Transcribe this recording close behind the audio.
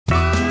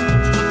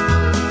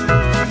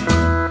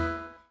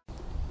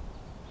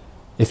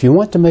If you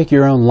want to make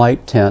your own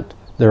light tent,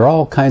 there are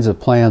all kinds of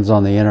plans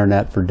on the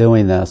internet for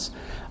doing this.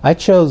 I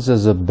chose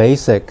as a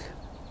basic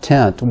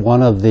tent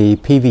one of the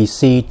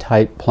PVC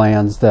type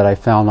plans that I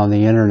found on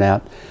the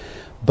internet,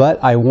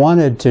 but I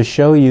wanted to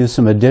show you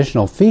some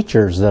additional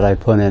features that I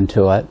put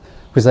into it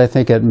because I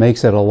think it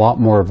makes it a lot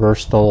more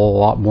versatile, a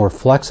lot more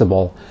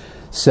flexible.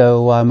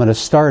 So I'm going to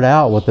start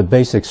out with the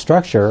basic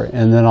structure,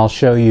 and then I'll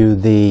show you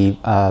the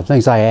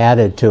things I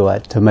added to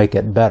it to make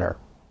it better.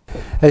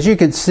 As you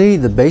can see,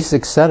 the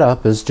basic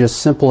setup is just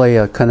simply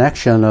a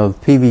connection of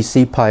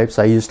PVC pipes.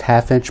 I used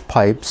 1/2-inch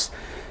pipes,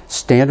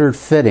 standard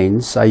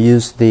fittings. I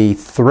used the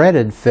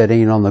threaded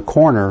fitting on the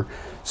corner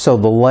so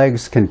the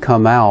legs can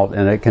come out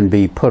and it can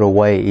be put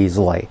away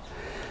easily.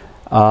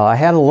 I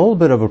had a little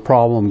bit of a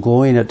problem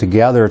gluing it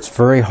together. It's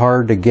very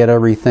hard to get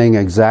everything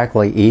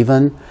exactly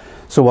even.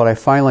 So what I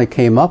finally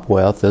came up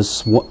with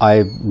is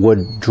I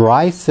would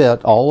dry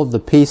fit all of the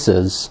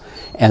pieces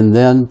and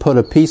then put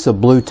a piece of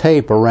blue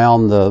tape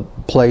around the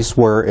place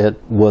where it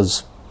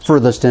was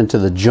furthest into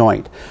the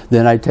joint.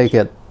 Then I'd take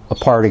it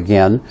apart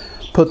again,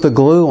 put the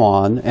glue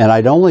on, and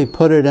I'd only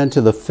put it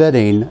into the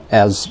fitting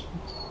as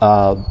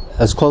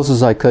close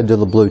as I could to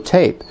the blue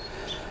tape.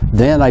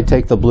 Then I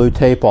take the blue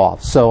tape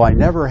off. So I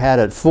never had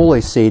it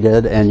fully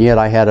seated, and yet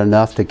I had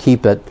enough to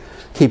keep it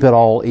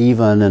all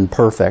even and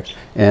perfect,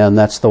 and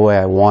that's the way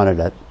I wanted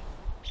it.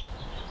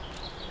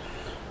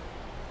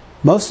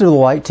 Most of the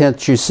light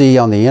tents you see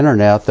on the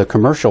internet, the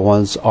commercial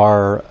ones,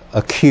 are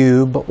a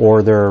cube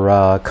or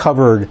they're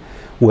covered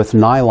with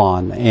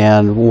nylon,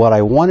 and what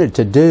I wanted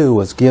to do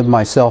was give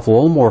myself a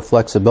little more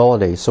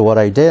flexibility. So what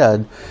I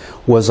did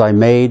was I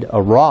made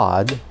a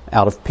rod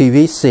out of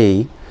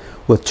PVC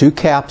with 2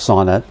 caps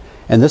on it,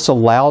 and this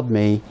allowed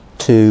me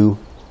to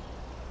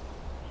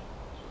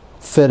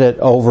fit it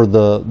over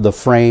the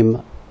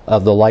frame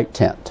of the light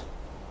tent.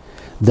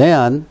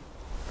 Then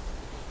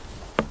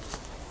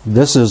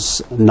this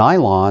is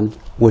nylon,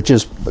 which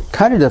is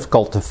kind of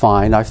difficult to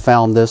find. I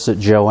found this at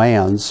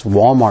Joann's.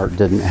 Walmart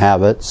didn't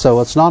have it,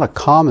 so it's not a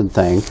common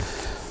thing.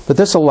 But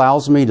this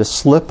allows me to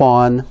slip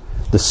on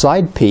the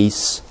side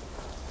piece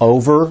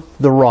over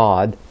the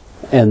rod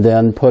and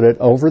then put it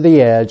over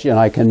the edge, and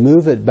I can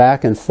move it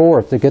back and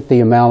forth to get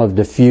the amount of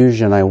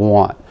diffusion I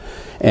want.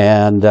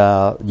 And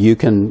you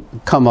can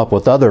come up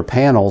with other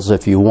panels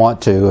if you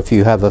want to. If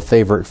you have a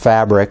favorite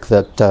fabric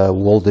that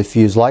will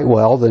diffuse light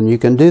well, then you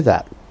can do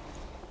that.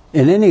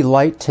 In any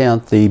light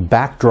tent, the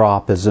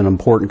backdrop is an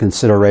important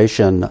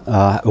consideration,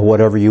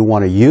 whatever you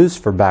want to use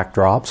for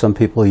backdrop. Some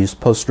people use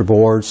poster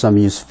board, some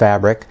use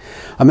fabric.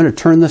 I'm going to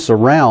turn this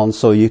around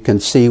so you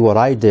can see what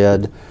I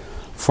did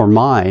for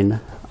mine.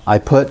 I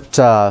put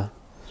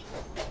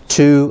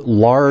 2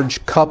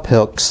 large cup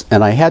hooks,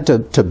 and I had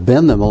to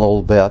bend them a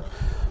little bit.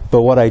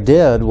 But what I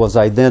did was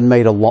I then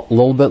made a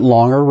little bit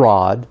longer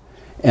rod,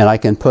 and I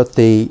can put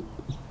the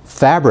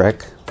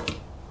fabric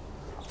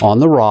on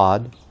the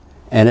rod,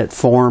 and it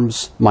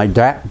forms my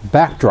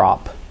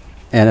backdrop.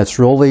 And it's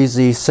real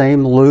easy,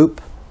 same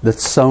loop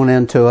that's sewn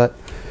into it.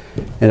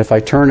 And if I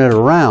turn it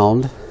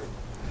around,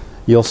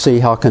 you'll see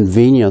how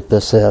convenient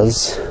this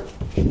is.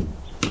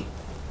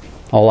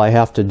 All I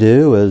have to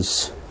do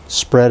is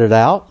spread it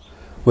out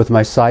with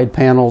my side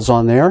panels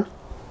on there,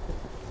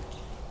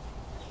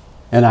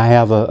 and I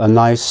have a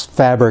nice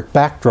fabric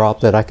backdrop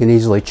that I can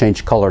easily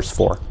change colors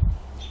for.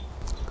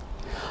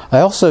 I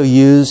also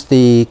use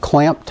the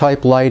clamp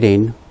type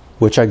lighting,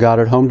 which I got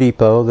at Home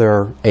Depot.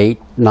 They're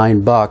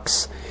 $8–9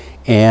 bucks,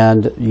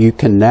 and you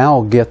can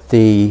now get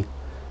the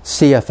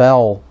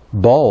CFL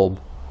bulb,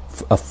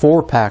 a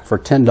 4-pack for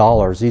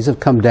 $10. These have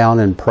come down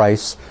in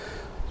price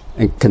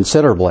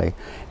considerably.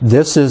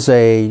 This is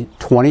a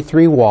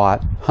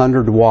 23-watt,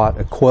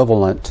 100-watt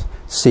equivalent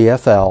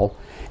CFL,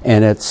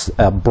 and it's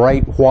a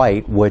bright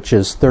white, which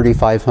is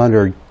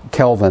 3,500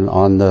 Kelvin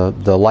on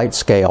the light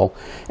scale,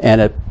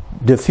 and it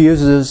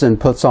diffuses and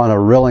puts on a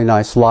really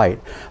nice light.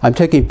 I'm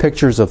taking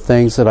pictures of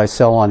things that I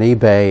sell on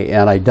eBay,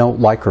 and I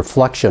don't like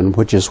reflection,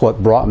 which is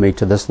what brought me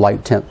to this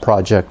light tent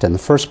project in the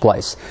first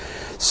place.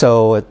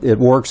 So it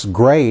works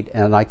great,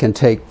 and I can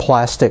take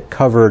plastic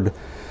covered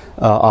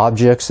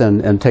objects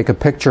and take a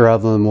picture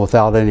of them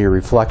without any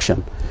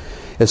reflection.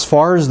 As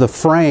far as the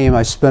frame,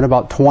 I spent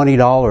about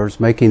 $20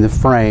 making the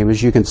frame.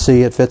 As you can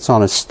see, it fits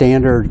on a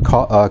standard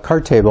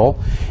card table,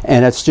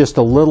 and it's just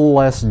a little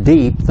less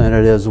deep than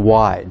it is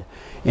wide.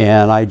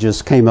 And I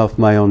just came up with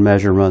my own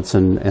measurements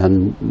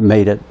and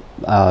made it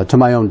to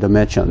my own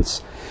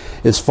dimensions.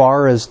 As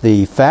far as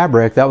the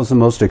fabric, that was the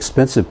most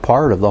expensive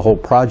part of the whole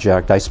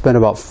project. I spent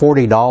about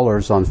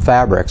 $40 on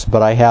fabrics,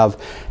 but I have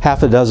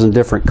half a dozen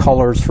different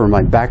colors for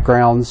my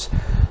backgrounds.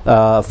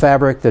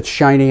 Fabric that's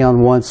shiny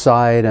on one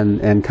side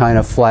and kind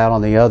of flat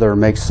on the other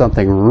makes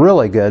something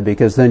really good,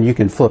 because then you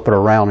can flip it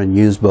around and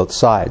use both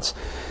sides.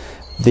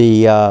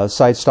 The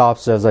side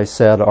stops, as I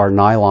said, are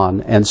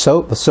nylon, and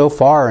so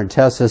far in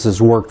tests this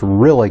has worked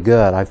really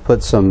good. I've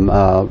put some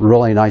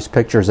really nice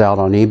pictures out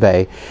on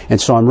eBay, and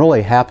so I'm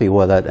really happy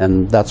with it,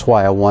 and that's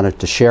why I wanted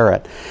to share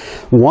it.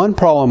 One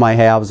problem I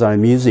have is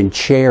I'm using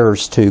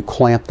chairs to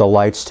clamp the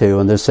lights to,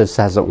 and this just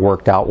hasn't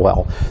worked out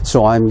well.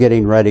 So I'm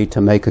getting ready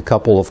to make a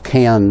couple of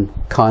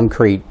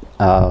concrete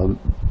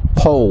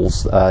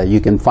poles.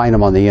 You can find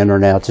them on the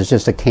internet. It's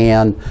just a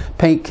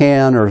paint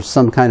can or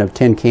some kind of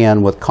tin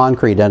can with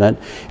concrete in it,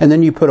 and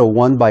then you put a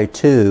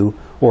 1x2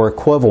 or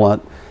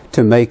equivalent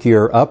to make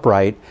your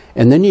upright,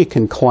 and then you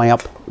can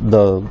clamp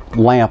the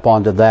lamp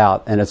onto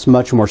that, and it's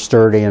much more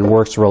sturdy and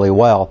works really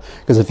well,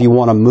 because if you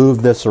want to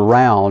move this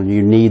around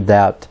you need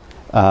that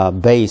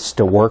base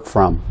to work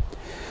from.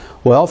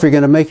 Well, if you're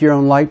going to make your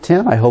own light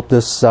tent, I hope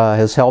this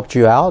has helped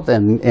you out,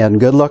 and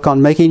good luck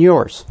on making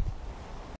yours.